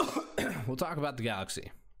 We'll talk about the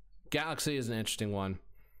Galaxy. Galaxy is an interesting one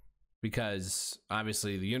because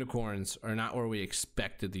obviously the Unicorns are not where we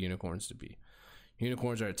expected the Unicorns to be.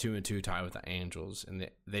 Unicorns are at 2-2 tied with the Angels, and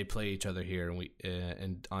they play each other here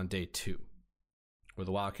and on day 2, where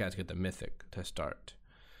the Wildcats get the Mythic to start.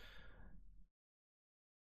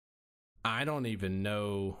 I don't even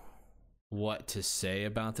know what to say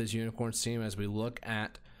about this Unicorns team as we look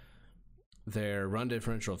at their run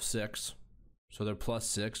differential of 6. So they're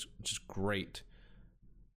 +6, which is great.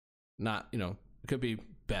 Not, it could be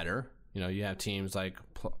better. You have teams like,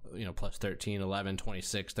 +13, 11,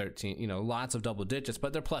 26, 13, lots of double digits,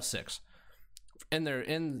 but they're +6. And they're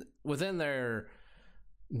within their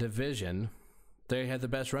division, they had the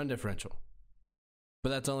best run differential. But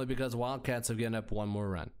that's only because Wildcats have given up one more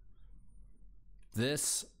run.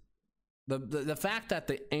 this the fact that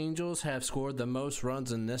the Angels have scored the most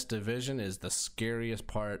runs in this division is the scariest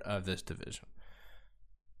part of this division.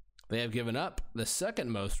 They have given up the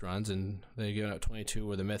second most runs, and they've given up 22,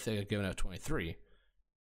 where the Mythic have given up 23.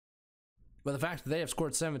 But the fact that they have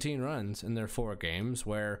scored 17 runs in their 4 games,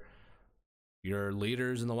 where your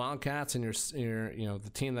leaders in the Wildcats and your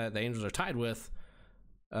the team that the Angels are tied with,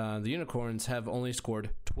 the Unicorns, have only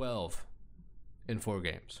scored 12 in 4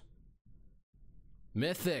 games.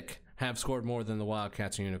 Mythic have scored more than the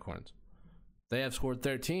Wildcats and Unicorns. They have scored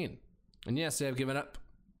 13. And yes, they have given up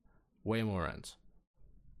way more runs.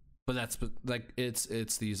 But that's like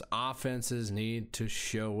it's these offenses need to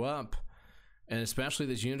show up. And especially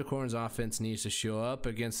this Unicorns offense needs to show up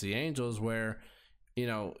against the Angels, where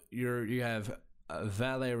you have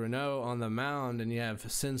Valet Renault on the mound and you have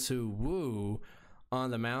Sinsu Wu on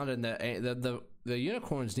the mound, and the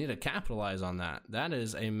Unicorns need to capitalize on that. That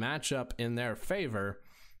is a matchup in their favor,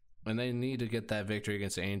 and they need to get that victory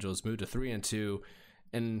against the Angels, move to 3-2,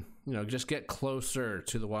 and just get closer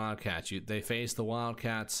to the Wildcats. They face the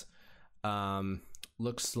Wildcats,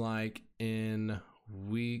 looks like in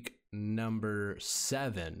week number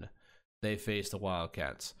 7 they face the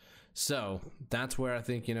Wildcats. So that's where I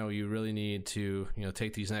think you really need to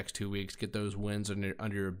take these next 2 weeks, get those wins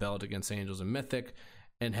under your belt against Angels and Mythic,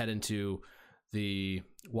 and head into the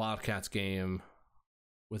Wildcats game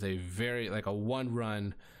with a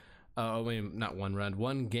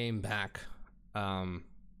one game back of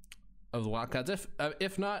the Wildcats.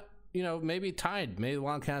 If not, maybe tied. Maybe the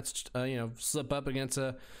Wildcats slip up against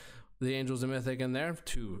the Angels and Mythic in their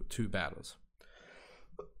two battles.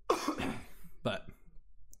 But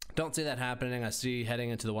don't see that happening. I see heading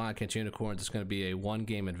into the Wildcats Unicorns, it's going to be a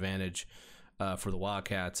 1-game advantage for the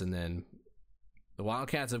Wildcats, and then the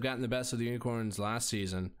Wildcats have gotten the best of the Unicorns last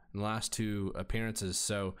season in the last 2 appearances.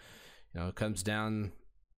 So it comes down.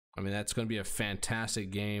 That's going to be a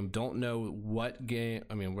fantastic game. Don't know what game.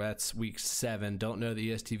 That's week 7. Don't know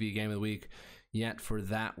the ESTV game of the week yet for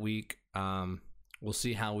that week. We'll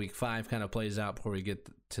see how week 5 kind of plays out before we get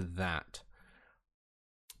to that.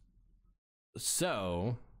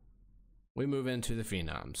 So we move into the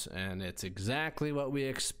Phenoms, and it's exactly what we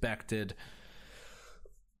expected.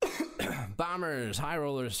 Bombers, High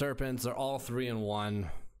Rollers, Serpents are all 3-1.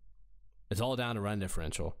 It's all down to run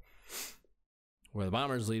differential, where the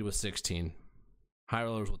Bombers lead with 16, High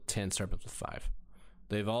Rollers with 10, Serpents with 5.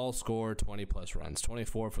 They've all scored 20 plus runs,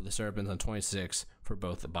 24 for the Serpents and 26 for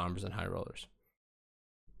both the Bombers and High Rollers.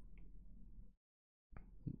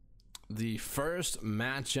 The first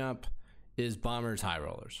matchup is Bombers High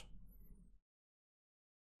Rollers.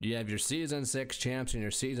 You have your season 6 champs and your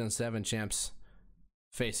season 7 champs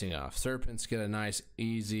facing off. Serpents get a nice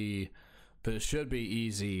easy, but it should be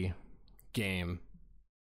easy game.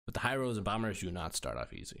 But the High Rollers and Bombers do not start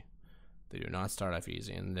off easy. They do not start off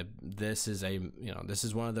easy, and this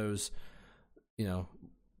is one of those,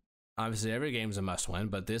 obviously every game is a must win,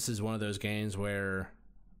 but this is one of those games where,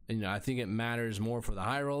 I think it matters more for the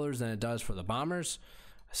High Rollers than it does for the Bombers.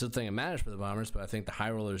 I still think it matters for the Bombers, but I think the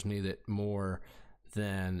High Rollers need it more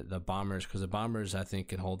than the Bombers, because the Bombers, I think,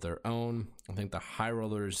 can hold their own. I think the High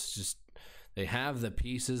Rollers they have the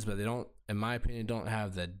pieces, but they don't, in my opinion, don't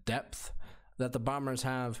have the depth that the Bombers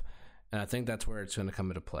have, and I think that's where it's going to come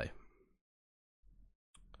into play.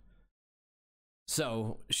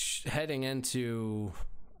 So heading into,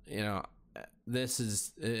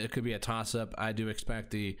 it could be a toss-up. I do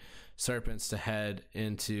expect the Serpents to head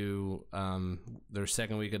into their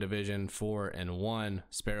second week of division 4-1,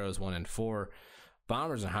 Sparrows 1-4.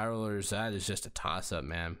 Bombers and High Rollers, that is just a toss-up,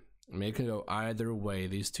 man. It can go either way.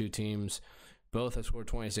 These two teams both have scored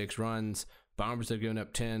 26 runs. Bombers have given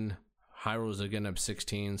up 10. High Rollers have given up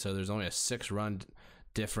 16. So there's only a 6-run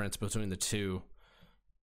difference between the two.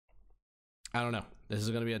 I don't know. This is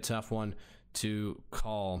going to be a tough one to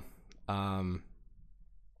call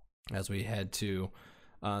as we head to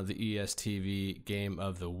the ESTV game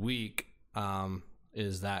of the week.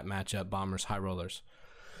 Is that matchup, Bombers High Rollers?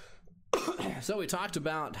 So we talked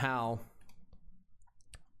about how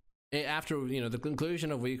after the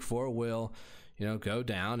conclusion of week 4 will go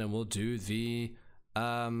down, and we'll do the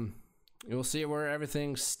we'll see where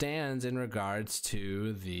everything stands in regards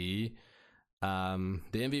to the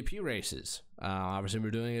MVP races. Obviously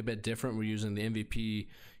we're doing it a bit different. We're using the MVP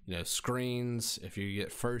screens. If you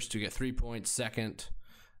get first, you get 3 points, second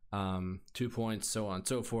 2 points, so on and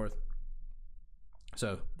so forth.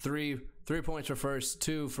 So 3 points for first,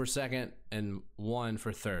 2 for second, and 1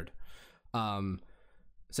 for third.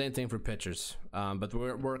 Same thing for pitchers, but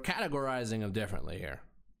we're categorizing them differently here.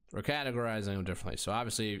 So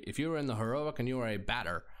obviously, if you were in the heroic and you were a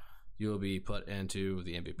batter, you will be put into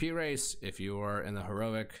the MVP race. If you are in the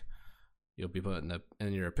heroic, you'll be put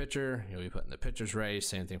in your pitcher. You'll be put in the pitcher's race.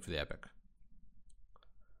 Same thing for the epic.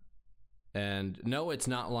 And no, it's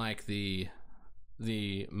not like the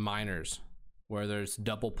minors where there's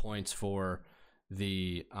double points for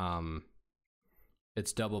the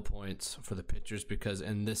it's double points for the pitchers, because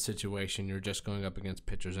in this situation you're just going up against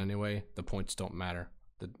pitchers anyway. The points don't matter.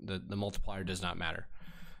 The multiplier does not matter,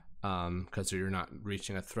 because you're not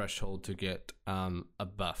reaching a threshold to get a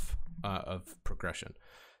buff of progression.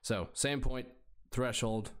 So same point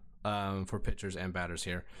threshold for pitchers and batters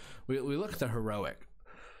here. We look at the heroic,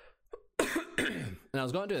 and I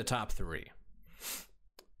was going to the top 3,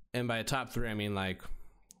 and by top 3 I mean like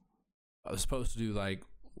I was supposed to do like,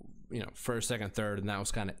 you know, first, second, third, and that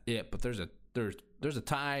was kind of it. But there's a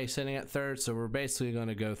tie sitting at third, so we're basically going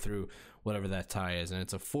to go through whatever that tie is, and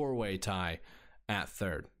it's a 4-way tie at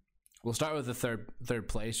third. We'll start with the third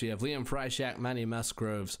place. You have Liam Freishak, Manny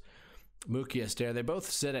Musgroves, Mookie Astaire. They both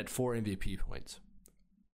sit at 4 MVP points.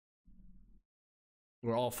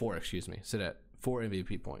 Or all 4, excuse me, sit at 4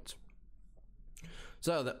 MVP points.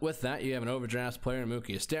 So with that, you have an overdraft player in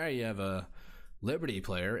Mookie Astaire. You have a Liberty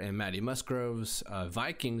player and Matty Musgroves,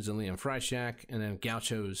 Vikings and Liam Freishak, and then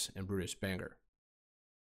Gauchos and Brutus Banger.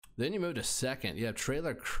 Then you move to second. You have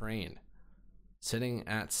Trailer Crane sitting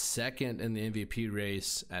at second in the MVP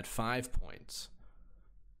race at 5 points.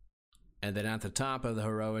 And then at the top of the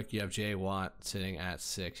heroic, you have Jay Watt sitting at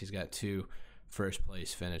 6. He's got 2 first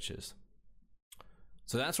place finishes.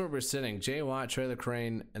 So that's where we're sitting. Jay Watt, Trailer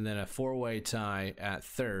Crane, and then a 4-way tie at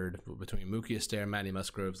third between Mookie Astaire, Matty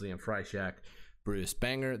Musgroves, Liam Freishak, Brutus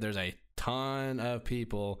Banger. There's a ton of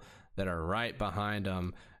people that are right behind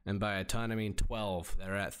them, and by a ton I mean 12 that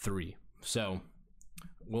are at 3. So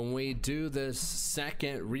when we do this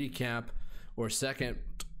second recap or second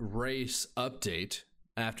race update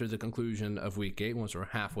after the conclusion of week 8, once we're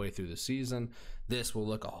halfway through the season, this will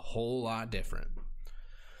look a whole lot different.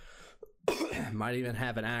 Might even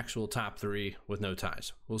have an actual top 3 with no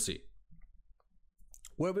ties. We'll see.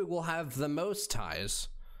 Where we will have the most ties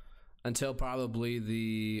until probably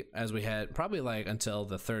until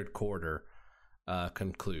the third quarter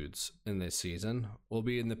concludes in this season, will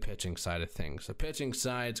be in the pitching side of things. The pitching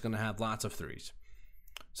side is going to have lots of 3s.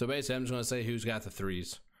 So basically, I'm just going to say who's got the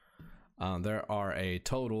 3s. There are a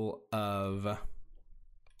total of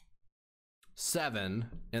 7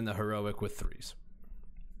 in the heroic with 3s.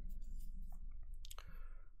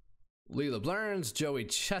 Lee LeBlurns, Joey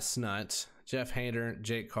Chestnut, Jeff Hader,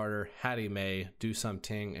 Jake Carter, Hattie May, Do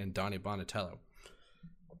Something, and Donnie Bonatello.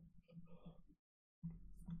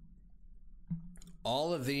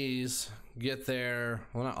 All of these get their,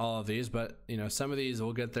 well, not all of these, but you know, some of these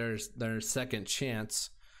will get their second chance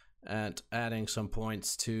at adding some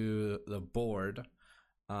points to the board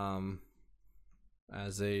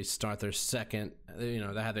as they start their second, you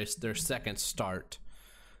know, they have their second start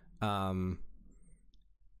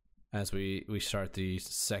as we start the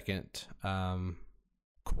second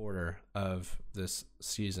quarter of this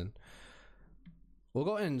season. We'll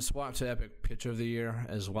go ahead and swap to Epic Pitcher of the Year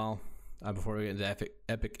as well before we get into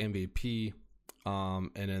Epic MVP.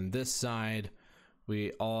 And in this side,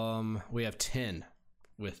 we have 10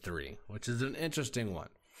 with 3, which is an interesting one.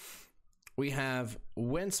 We have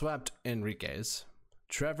Windswept Enriquez,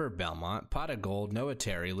 Trevor Belmont, Pot of Gold, Noah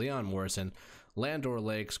Terry, Leon Morrison, Landor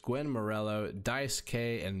Lakes, Gwen Morello, Dice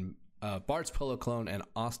K, and Bart's Polo Clone, and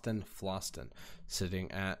Austin Floston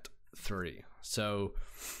sitting at 3. So,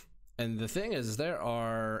 and the thing is, there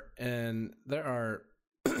are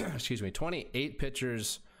excuse me, 28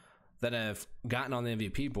 pitchers that have gotten on the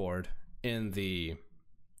MVP board in the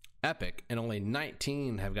Epic, and only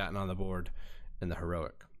 19 have gotten on the board in the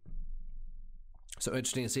Heroic. So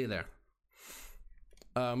interesting to see there.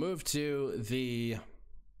 Move to the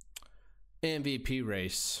MVP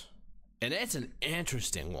race, and it's an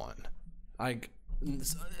interesting one. Like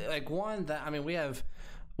one that, I mean, we have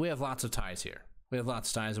lots of ties here. We have lots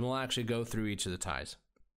of ties, and we'll actually go through each of the ties.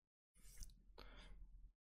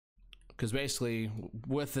 Because basically,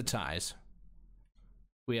 with the ties,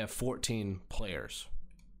 we have 14 players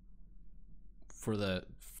for the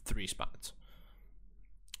 3 spots.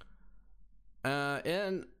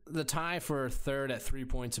 In the tie for third at 3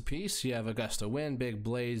 points apiece, you have Augusta Wynn, Big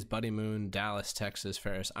Blaze, Buddy Moon, Dallas, Texas,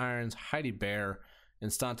 Ferris Irons, Heidi Bear,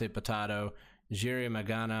 Instante Potato, Jerry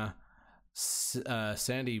Magana,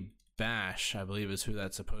 Sandy Bash, I believe is who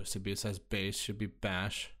that's supposed to be. It says base, should be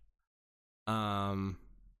Bash. And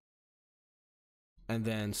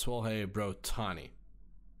then Swolhe Brotani.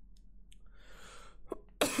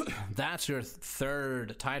 That's your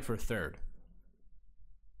third, tied for third.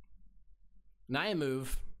 Now you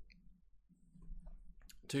move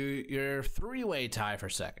to your three-way tie for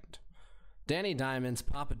second. Danny Diamonds,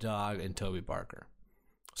 Papa Dog, and Toby Barker.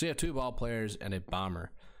 So you have 2 ball players and a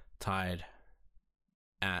bomber tied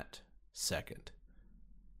at second.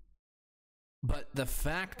 But the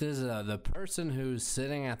fact is, the person who's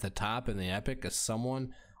sitting at the top in the Epic is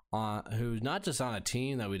someone who's not just on a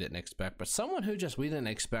team that we didn't expect, but someone who we didn't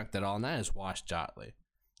expect at all, and that is Wash Jotley.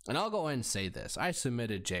 And I'll go ahead and say this. I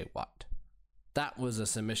submitted Jay Watt. That was a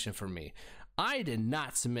submission for me. I did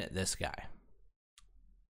not submit this guy.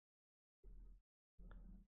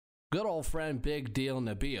 Good old friend Big Deal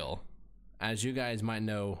Nabil, as you guys might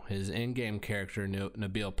know, his in-game character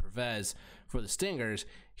Nabil Pervez for the Stingers,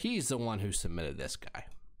 he's the one who submitted this guy,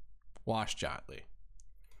 Wash Jotley.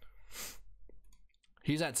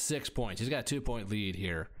 He's at 6 points. He's got a 2-point lead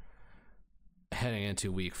here heading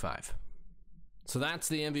into week 5. So that's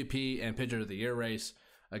the MVP and Pitcher of the Year race.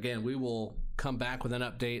 Again, we will come back with an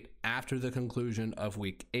update after the conclusion of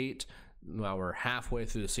week 8. While we're halfway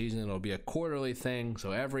through the season, it'll be a quarterly thing.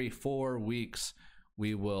 So every 4 weeks,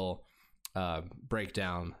 we will break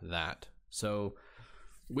down that. So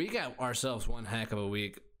we got ourselves one heck of a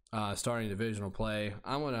week starting divisional play.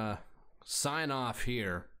 I'm going to sign off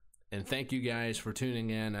here and thank you guys for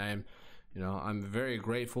tuning in. I'm very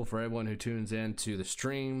grateful for everyone who tunes in to the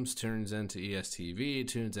streams, tunes into ESTV,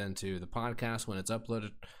 tunes into the podcast when it's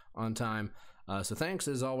uploaded on time. So thanks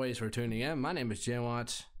as always for tuning in. My name is Jay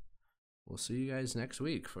Watt. We'll see you guys next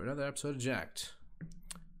week for another episode of Jacked.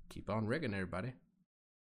 Keep on rigging, everybody.